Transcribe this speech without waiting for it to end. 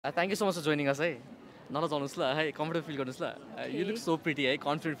Thank you so much for joining us. Hey, नलजाउनुस् ल है comfortable feel गर्नुस् ल यु लुक सो प्रिटी है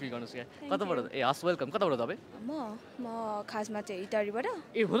कन्फिडेन्ट फिल गर्नुस् क्या कताबाट ए हस् वेलकम कताबाट तपाईँ म खासमा चाहिँ इटारीबाट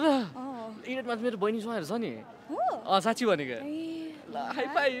ए हो र इन्टरनेटमा मेरो बहिनी छोराहरू छ नि साँच्ची भनेको ल हाई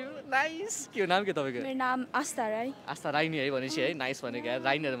फाइभ नाइस के हो नाम के तपाईँको मेरो नाम आस्था राई आस्था राई नि है भनेपछि है नाइस भनेको यार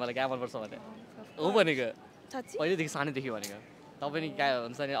राईनीहरू मलाई क्या मनपर्छ भने हो भनेको पहिल्यैदेखि सानैदेखि भनेको तपाईँ नि क्या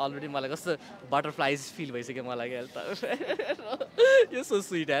हुन्छ नि अलरेडी मलाई कस्तो बटरफ्लाइज फिल भइसक्यो मलाई क्या यो सो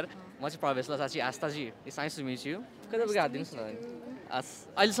स्विट यार म चाहिँ प्रवेश ल साँच्ची आस्थाजी it's nice to meet you कता पुग्यो हात दिनुहोस् न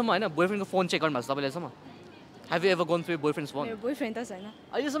अहिलेसम्म होइन बोयफ्रेन्डको फोन चेक गर्नु भएको छ तपाईँले अहिलेसम्म have you ever gone through बोयफ्रेन्ड्स phone मेरो बोयफ्रेन्ड त छैन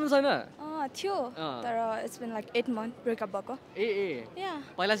अहिलेसम्म छैन थियो तर it's been like 8 month breakup भएको ए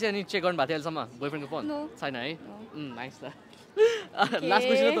पहिला चाहिँ अनि चेक गर्नु भएको थियो अहिलेसम्म बोयफ्रेन्डको फोन छैन है नाइस ल लास्ट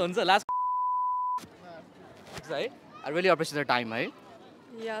क्वेसन त हुन्छ लास्ट है I really appreciate the time, right?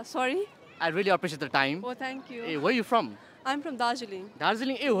 Yeah, sorry? I really appreciate the time. Oh, thank you. Hey, where are you from? I'm from Darjeeling.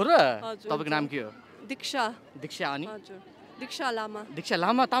 Darjeeling? Eh, हो र? तपाईको नाम के हो? Diksha. Diksha अनि? हजुर. Diksha Lama. Diksha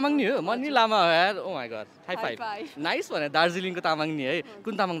Lama Tamang नि हो? म नि लामा हो यार. Oh my god. High five. Nice भने दार्जिलिङको तामाङ नि है.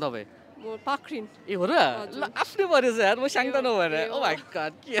 कुन तामाङ तपाई? म पाखरिन. ए हो र? ल आफ्नै परेछ यार. म स्याङ्ता नभने. Oh my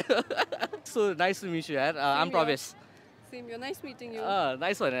god. So nice to meet you यार. I'm Prabesh. Same, you're nice meeting you.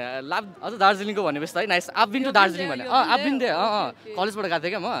 Nice भने अझ दार्जिलिङको भनेपछि है nice I've been to Darjeeling भने I've been there कलेजबाट गएको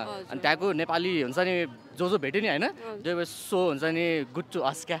थिएँ क्या म अनि त्यहाँको नेपाली हुन्छ नि जो भेट्यो नि होइन दे वर सो हुन्छ नि गुड टु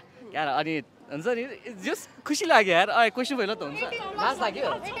अस क्या यार अनि हुन्छ नि जस्ट खुसी लाग्यो यार क्वेसन भयो त हुन्छ लास्ट लाग्यो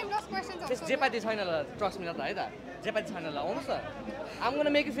जे पाति छैन ल ट्रस्ट मिनट है त जे पाति छैन ल आउनुहोस् न आम gonna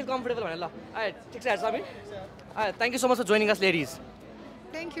make you feel comfortable भने ल ठिक छ सबै thank you so much for joining us ladies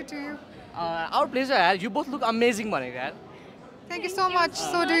Thank you to you. Our pleasure यार you both look amazing भनेको यार Thank you so much.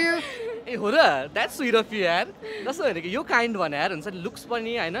 So do you. ए हो र द्याट्स स्विट अफ यु यार कस्तो भनेको यो काइन्ड भने यार हुन्छ लुक्स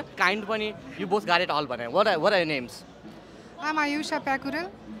पनि होइन काइन्ड पनि यु बोथ गाट इट अल भने what are your names? I'm Ayusha Pakural.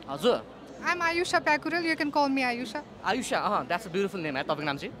 हजुर I'm Ayusha Pakural. You can call me Ayusha. Ayusha that's a beautiful name है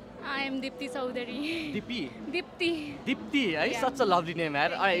तपाईँको नाम चाहिँ I am Dipti Chaudhary. Dipti है such a lovely name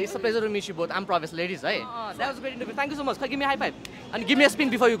यार it's a pleasure to meet you both I'm Prabesh ladies है that was a great interview thank you so much give me a high five and give me a spin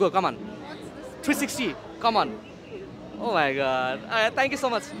before you go come on 360 come on oh my god thank you so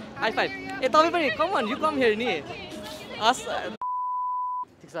much high five ए तपाईँ पनि come on you come here नि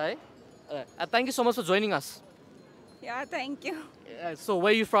ठिक छ है thank you so much for joining us Yeah, thank you. So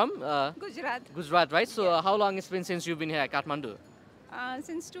where are you from? Gujarat, right? So how long it's been since you've been here at Kathmandu?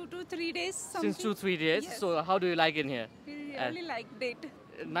 Since 2 to 3 days. Something. Since 2-3 days. Yes. So how do you like it here? We really liked it.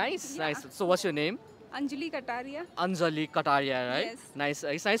 Nice. So what's your name? Anjali Kataria. Anjali Kataria, right? Yes. Nice.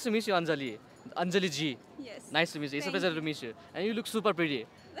 It's nice to meet you, Anjali. Anjali ji. Yes. Nice to meet you. It's a pleasure to meet you. And you look super pretty.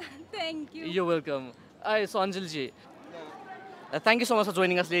 Thank you. You're welcome. So Anjali ji. Thank you so much for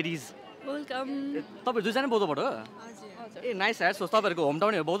joining us, ladies. Welcome. तपाईहरु दुईजना बौद्धबाट हो? हजुर. A nice यार. So तपाईहरुको home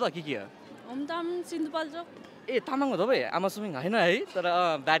town हो बौद्ध के हो? Home town Sindhupalchok. ए तामाङ हो तपाईँ आमा सुमिङ होइन है तर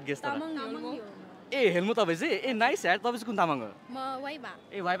ब्याड गेस्ट तर ए हेल्मु तपाईँ चाहिँ ए नाइस यार तपाईँ चाहिँ कुन तामाङ हो म वाइबा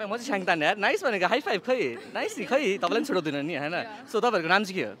ए वाइबा म चाहिँ स्याङतान यार नाइस भनेको हाई फाइभ खै नाइस नि खै तपाईँलाई पनि छोड्दैन नि होइन सो तपाईँहरूको नाम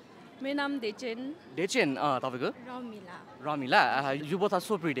चाहिँ के हो मेरो नाम डेचेन तपाईँको Ramila you both are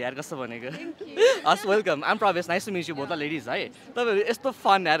so pretty यार कस्तो भनेको हस् वेलकम आम प्रवेश nice to meet you both ladies है तपाईँहरू यस्तो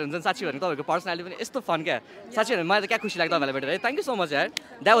फन यार हुन्छ साँच्ची भनेको तपाईँहरूको पर्सनालिटी पनि यस्तो फन क्या साँच्ची भने मलाई त क्या खुसी लाग्छ तपाईँलाई भेटेर है थ्याङ्क यू सो मच यार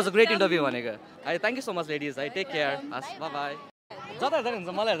that was a great interview भनेको है thank you so much ladies है टेक केयर हस् बाई बाई जता हेर्दा नि हुन्छ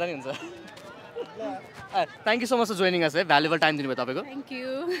मलाई हेर्दा नि हुन्छ thank you so much for joining अस है भ्यालुबल टाइम दिनुभयो तपाईँको थ्याङ्क यू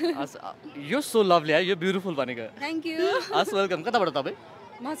हस् यो सो लभली है यो ब्युटिफुल भनेको थ्याङ्क यू हस् वेलकम कताबाट तपाईँ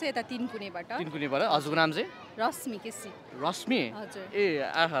म चाहिँ यता तिनकुनेबाट हजुरको नाम चाहिँ रश्मि केसी रश्मि हजुर ए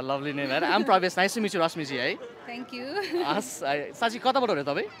आहा लभली नेम यार आम प्रवेश nice to meet you Rashmi जी है थ्याङ्क यू हस् साँच्ची कताबाट हो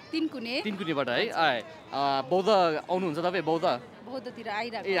तपाईँ तिनकुनेबाट है बौद्ध आउनुहुन्छ तपाईँ बौद्धतिर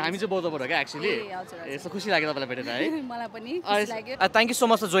आइरहेको ए हामी चाहिँ बौद्धबाट क्या एक्चुअली यसो खुसी लाग्यो तपाईँलाई भेटेर है मलाई पनि खुसी लाग्यो thank you so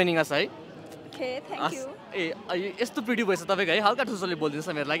much for joining अस है थ्याङ्क यू ए यस्तो प्रिटी भएछ तपाईँको है हल्का ठुसोले बोलिदिनुहोस्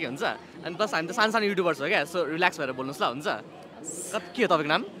न मेरो लागि हुन्छ अनि प्लस हामी त सानो सानो युट्युबर्स हो क्या सो रिल्याक्स भएर बोल्नुहोस् ल हुन्छ के हो तपाईँको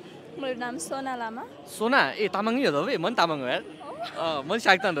नाम मेरो नाम सोना लामा सोना ए तामाङ नि हो तपाईँ म पनि तामाङ हो यार म पनि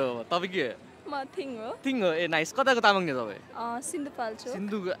सागतान हो तपाईँ के म थिङ हो ए नाइस कताको तामाङ नि तपाईँ सिन्धुपाल्चोक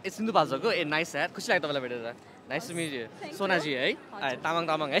सिन्धुपाल्चोकको ए नाइस यार खुसी लाग्यो तपाईँलाई भेटेर nice to meet you Sonaji है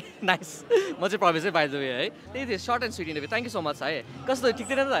तामाङ है नाइस म चाहिँ प्रवेश है बाई द वे है त्यही थियो short and sweet interview thank you so much है कस्तो ठिक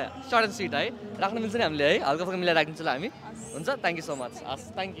थिएन त सर्ट एन्ड स्विट है राख्न मिल्छ नि हामीले है हल्का फल्का मिलाएर राखिदिन्छ ल हामी हुन्छ थ्याङ्क यू सो मच हस्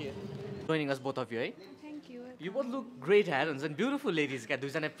thank you joining us both of you है यु बोथ लुक ग्रेट यार हुन्छ नि ब्युटिफुल लेडिज क्या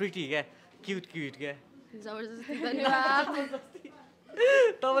दुईजना प्रिटी क्या क्युट क्या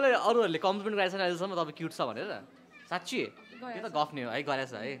तपाईँलाई अरूहरूले कम्प्लिमेन्ट गरेको छैन अहिलेसम्म तपाईँ क्युट छ भनेर साँच्ची त्यो त गफ नि हो है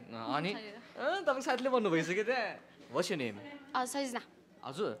गरेछ है अनि तपाईँको साथीले भन्नु भइसक्यो त्यहाँ वाट्स योर नेम सजना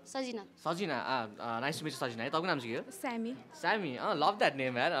हजुर Sajina Sajina nice to meet Sajina है तपाईँको नाम चाहिँ के हो Sammy. स्यामी लभ द्याट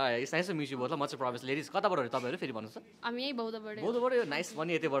नेम यार it's nice to meet you both म चाहिँ प्रवेश लेडिज कताबाट हो तपाईँहरू फेरि भन्नुहोस् त हामी यही बौद्धबाट बौद्धबाट यो नाइस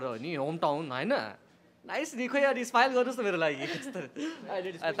पनि यतैबाट हो नि होम टाउन होइन नाइस नि खोइ यार स्माइल गर्नुहोस् न मेरो लागि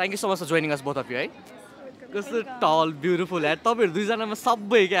thank you so much for joining us both of you है कस्तो टल ब्युटिफुल यार तपाईँहरू दुईजनामा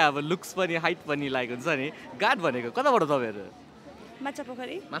सबै क्या अब लुक्स पनि हाइट पनि लाइक हुन्छ नि गाड भनेको कताबाट तपाईँहरू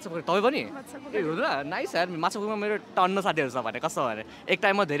Machapokari. माछापोखरी तपाईँ पनि ए हो र नाइस यार माछापोखरीमा मेरो टन्न साथीहरू छ भने कस्तो भने एक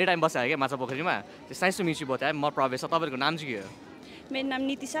टाइममा धेरै टाइम बसेँ क्या माछापोखरीमा nice to meet you both यार म प्रवेश तपाईँहरूको नाम चाहिँ के हो मेरो नाम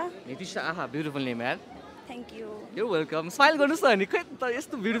नितिशा. नितिशा आहा ब्युटिफुल नेम यार Thank you. You welcome smile गर्नुहोस् न अनि खै त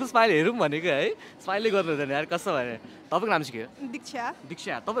यस्तो ब्युटिफुल स्माइल हेरौँ भनेको है स्माइलै गर्नु हुँदैन यार कस्तो भने तपाईँको नाम चाहिँ के हो Diksha.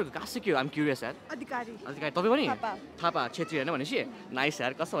 दीक्षा तपाईँहरूको कास्ट चाहिँ के हो आम क्युरियस यार Adhikari. अधिकारी तपाईँ पनि थापा. थापा छेत्री होइन भनेपछि नाइस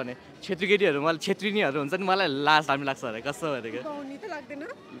यार कस्तो भने छेत्री केटीहरू मलाई छेत्रीनीहरू हुन्छ नि मलाई लाज दामी लाग्छ अरे कस्तो भनेको पाउनी त लाग्दैन.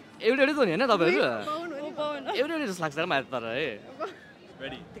 एउटै त नि होइन तपाईँहरू पाउन. एउटै जस्तो लाग्छ मलाई तर है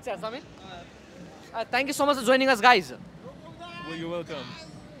ठिक छ Samir thank you so much for joining us guys Well, you're welcome.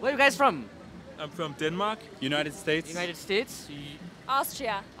 Where you guys from I'm from Denmark, United States. United states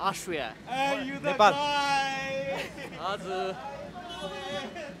Austria. Austria Hey, you the Nepal. guy! हजुर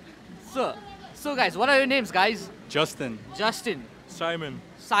So guys, what are your names guys? Justin. Justin, Simon.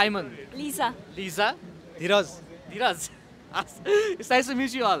 Simon, Lisa. Lisa, Dheeraj. Dheeraj. It's nice to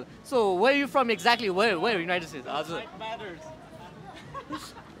meet you all. So where are you from exactly? Where United States? हजुर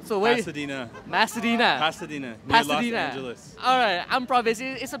So where? Pasadena. Pasadena. Pasadena. Near Los Pasadena. Angeles. All right, I'm Prabesh.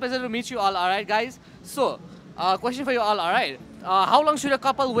 It's a pleasure to meet you all. All right, guys. So, question for you all. All right, how long should a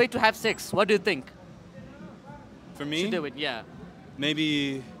couple wait to have sex? What do you think? For me, Should they wait? Yeah,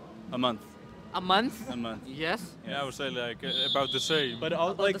 maybe a month. a month. A month. Yes. Yeah, I would say like about the same. But all,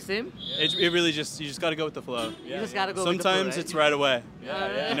 About like the same. it really just you just gotta go with the flow. You just gotta go. with the flow, Sometimes right? it's right away.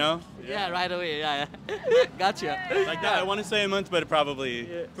 You know. Yeah, right away. Yeah. Gotcha. Like that. I want to say a month, but probably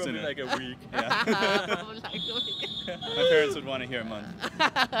Probably sooner. like a week. Yeah. My parents would want to hear a month.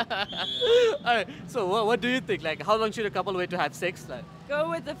 All right. So what do you think? Like, how long should a couple wait to have sex? Like, Go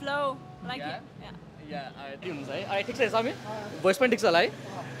with the flow. Like Yeah? it. Yeah. yeah. All right. ठिक छ समी voice पनि ठिक छ होला है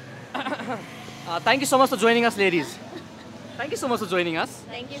Thank you so much for joining us, ladies. Thank you so much for joining us.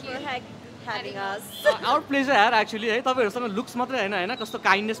 Thank you for having us. Our pleasure यार actually है तपाईँहरूसँग लुक्स मात्रै होइन होइन कस्तो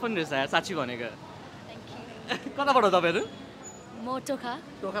काइन्डनेस पनि रहेछ यार साँच्ची भनेको कताबाट हो तपाईँहरू म टोखा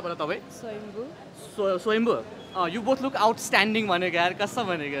टोखाबाट तपाईँ Soimbu. Swayambhu you both look outstanding भनेको यार कस्तो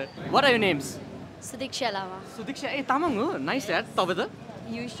भनेको what are you names Sudiksha लामा सुदीक्षा ए तामाङ हो नाइस यार तपाईँ त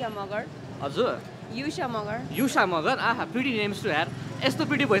Yusha Magar. हजुर Yusha Magar. युषा Magar Aaha pretty names to यार यस्तो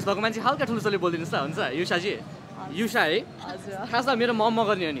प्रिटी भोइस भएको मान्छे हल्का ठुलोसले बोलिदिनुहोस् न हुन्छ युषाजी युषा है हजुर. खासमा मेरो मम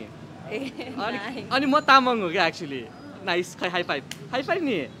मगर नि हो नि अनि म तामाङ हो क्या एक्चुली नाइस खै हाई फाइभ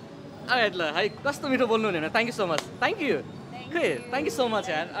नि ल है कस्तो मिठो बोल्नु हुने thank you so much thank you खै थ्याङ्क यू सो मच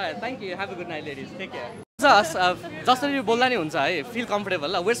यार thank you have a good night ladies take care जसरी बोल्दा नि हुन्छ है फिल कम्फर्टेबल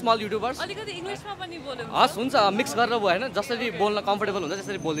ल वेयर स्मल युट्युबर्स अलिकति इङ्ग्लिसमा पनि बोल्नु हस् हुन्छ मिक्स गरेर भयो होइन जसरी बोल्न कम्फर्टेबल हुन्छ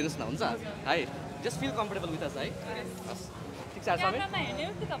त्यसरी बोलिदिनुहोस् न हुन्छ है just feel comfortable with us है हस् ठिक छ सबै क्यामेरामा हेर्ने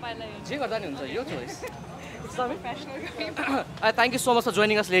हो कि तपाईँलाई जे गर्दा नि हुन्छ यो choice thank you so much for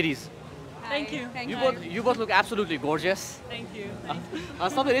joining us ladies Thank you. You both look absolutely gorgeous. Thank you.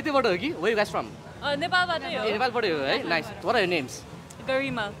 तपाईँ यतिबाट हो कि where you guys from? नेपालबाटै हो नेपालबाटै हो है nice what are your names?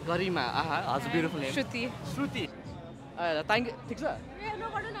 गरिमा गरिमा आहा हजुर beautiful name Shruti Shruti thank you ठिक छ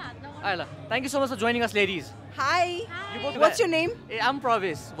ल thank you so much for joining us ladies Hi. What's your name? ए आम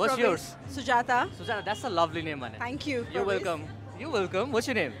प्रवेश what's yours? Sujata. Sujata that's a lovely name man. Thank you. You're welcome. You're welcome. What's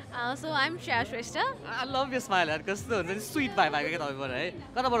your name? So I am Shreya Shrestha I love your smile यार कस्तो हुन्छ नि sweet भाइ भएको क्या तपाईँबाट है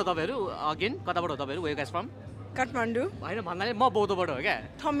कताबाट हो तपाईँहरू अगेन कताबाट हो तपाईँहरू where you guys from? Kathmandu. होइन भन्नाले म बौद्धबाट हो क्या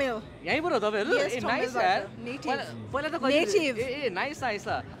Tamil. यहीँबाट हो तपाईँहरू Yes, ए नाइस Tamilबाट. यार Native. पहिला त कहिले Native. ए नाइस नाइस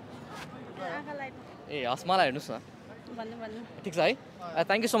ए हस् मलाई हेर्नुहोस् न भन्नु भन्नु. ठिक छ है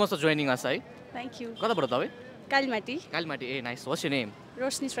thank you so much for joining अस है Thank you. कताबाट हो तपाईँ Kalimati. Kalimati a nice what's your name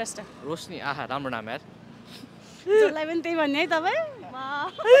रोशनी श्रेष्ठ. रोशनी आहा राम्रो नाम यार जसलाई पनि त्यही भन्ने है तपाईँ.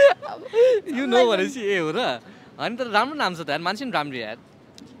 यु नो भनेपछि ए हो र अनि तर राम्रो नाम छ त यार मान्छे पनि राम्रो यार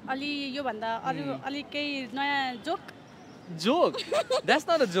अलि योभन्दा अरू अलिक केही नयाँ joke. Joke that's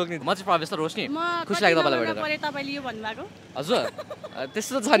not a joke नि म चाहिँ प्रवेश त रोशनी म खुसी लाग्यो तपाईँलाई भेटेर परे तपाईँले यो भन्नुभएको. हजुर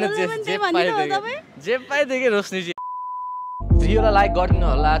त्यस्तो छैन जसलाई पनि त्यही भनिदिनु जे पाइदियो रोशनीजी भिडियोलाई लाइक गरिदिनु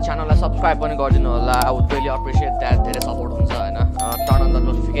होला च्यानललाई सब्सक्राइब पनि गरिदिनु होला I would really appreciate that धेरै सपोर्ट हुन्छ होइन turn on the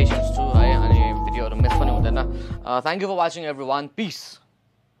notifications to है अनि भिडियोहरू मिस पनि हुँदैन thank you for watching every one piece